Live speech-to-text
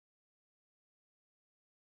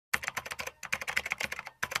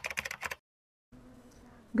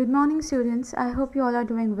Good morning, students. I hope you all are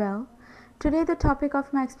doing well. Today, the topic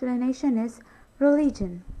of my explanation is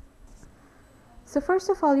religion. So, first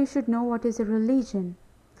of all, you should know what is a religion.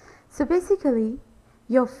 So, basically,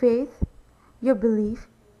 your faith, your belief,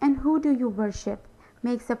 and who do you worship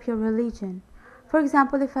makes up your religion. For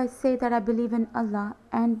example, if I say that I believe in Allah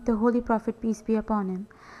and the Holy Prophet, peace be upon him,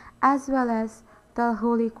 as well as the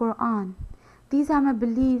Holy Quran, these are my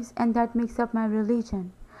beliefs and that makes up my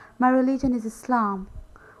religion. My religion is Islam.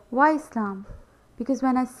 Why Islam? Because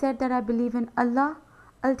when I said that I believe in Allah,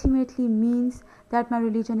 ultimately means that my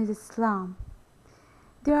religion is Islam.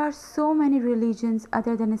 There are so many religions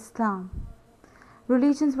other than Islam.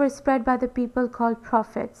 Religions were spread by the people called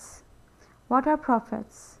prophets. What are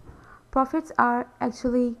prophets? Prophets are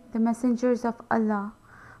actually the messengers of Allah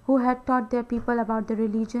who had taught their people about the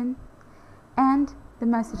religion and the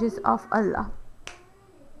messages of Allah.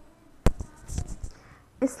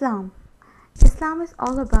 Islam. Islam is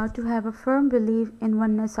all about to have a firm belief in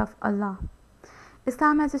oneness of Allah.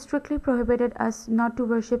 Islam has strictly prohibited us not to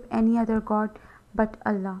worship any other god but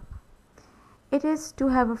Allah. It is to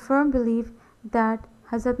have a firm belief that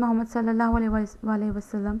Hazrat Muhammad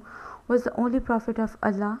ﷺ was the only prophet of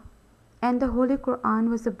Allah and the Holy Quran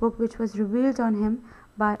was the book which was revealed on him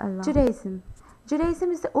by Allah. Judaism.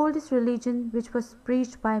 Judaism is the oldest religion which was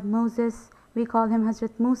preached by Moses. We call him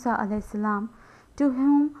Hazrat Musa ﷺ, to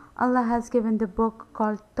whom Allah has given the book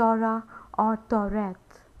called Torah or Torah.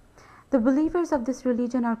 The believers of this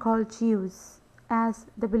religion are called Jews, as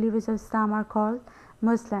the believers of Islam are called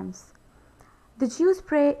Muslims. The Jews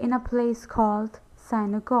pray in a place called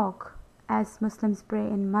synagogue, as Muslims pray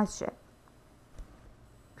in masjid.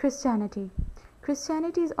 Christianity.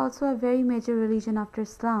 Christianity is also a very major religion after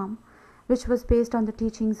Islam, which was based on the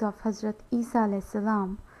teachings of Hazrat Isa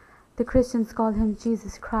ﷺ. The Christians call him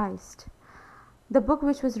Jesus Christ. The book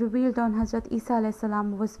which was revealed on Hazrat Isa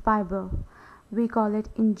ﷺ was Bible. We call it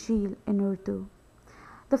Injil in Urdu.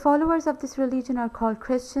 The followers of this religion are called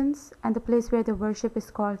Christians and the place where they worship is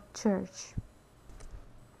called church.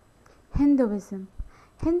 Hinduism.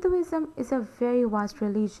 Hinduism is a very vast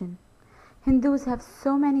religion. Hindus have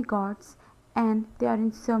so many gods and they are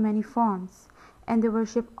in so many forms and they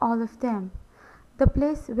worship all of them. The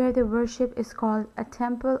place where they worship is called a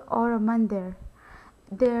temple or a mandir.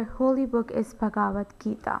 Their holy book is Bhagavad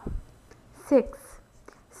Gita. Sikhs.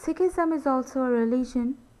 Sikhism is also a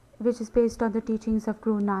religion which is based on the teachings of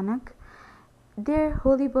Guru Nanak. Their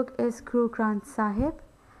holy book is Guru Granth Sahib.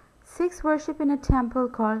 Sikhs worship in a temple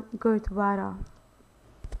called Gurdwara.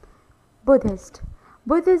 Buddhist.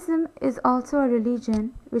 Buddhism is also a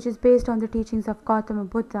religion which is based on the teachings of Gautama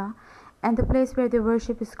Buddha and the place where they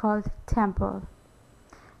worship is called temple.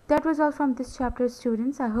 That was all from this chapter,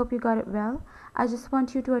 students. I hope you got it well. I just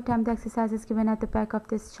want you to attempt the exercises given at the back of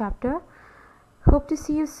this chapter. Hope to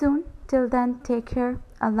see you soon. Till then, take care.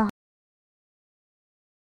 Allah